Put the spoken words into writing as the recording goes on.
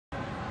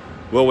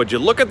Well, would you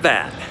look at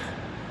that?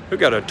 We've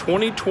got a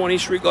 2020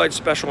 Street Glide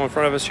Special in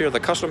front of us here, the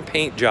custom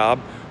paint job,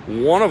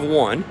 one of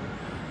one.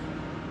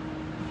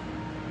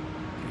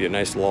 Give you a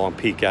nice long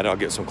peek at it. I'll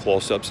get some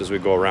close-ups as we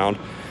go around.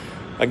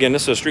 Again,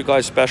 this is a Street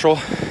Glide Special,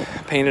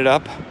 painted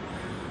up.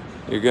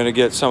 You're gonna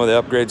get some of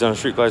the upgrades on a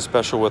Street Glide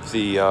Special with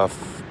the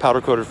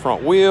powder-coated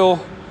front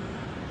wheel.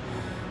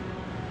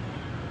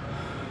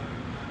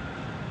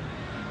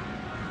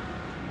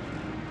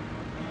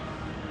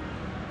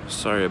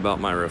 Sorry about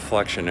my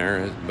reflection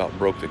there, it about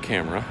broke the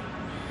camera.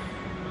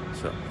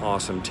 It's an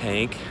awesome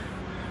tank.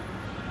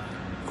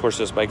 Of course,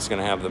 this bike's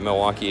gonna have the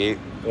Milwaukee 8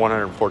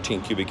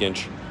 114 cubic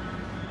inch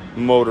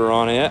motor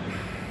on it.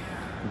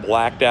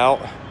 Blacked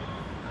out,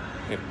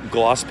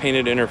 gloss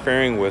painted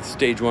interfering with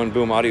stage 1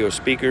 boom audio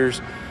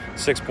speakers,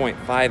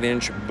 6.5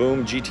 inch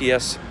boom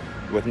GTS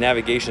with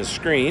navigation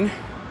screen.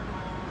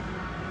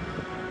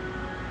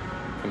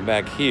 Come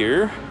back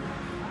here,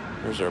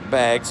 there's our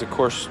bags, of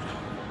course.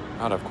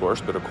 Not of course,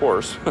 but of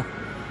course.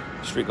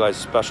 Street Glide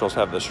Specials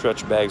have the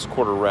stretch bags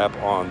quarter wrap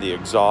on the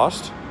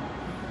exhaust.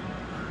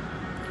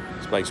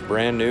 This bike's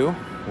brand new.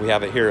 We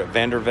have it here at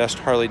Vandervest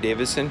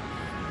Harley-Davidson,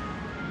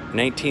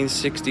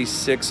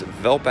 1966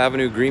 Velp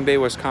Avenue, Green Bay,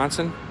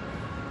 Wisconsin.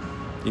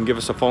 You can give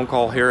us a phone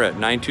call here at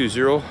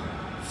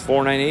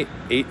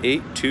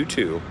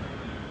 920-498-8822.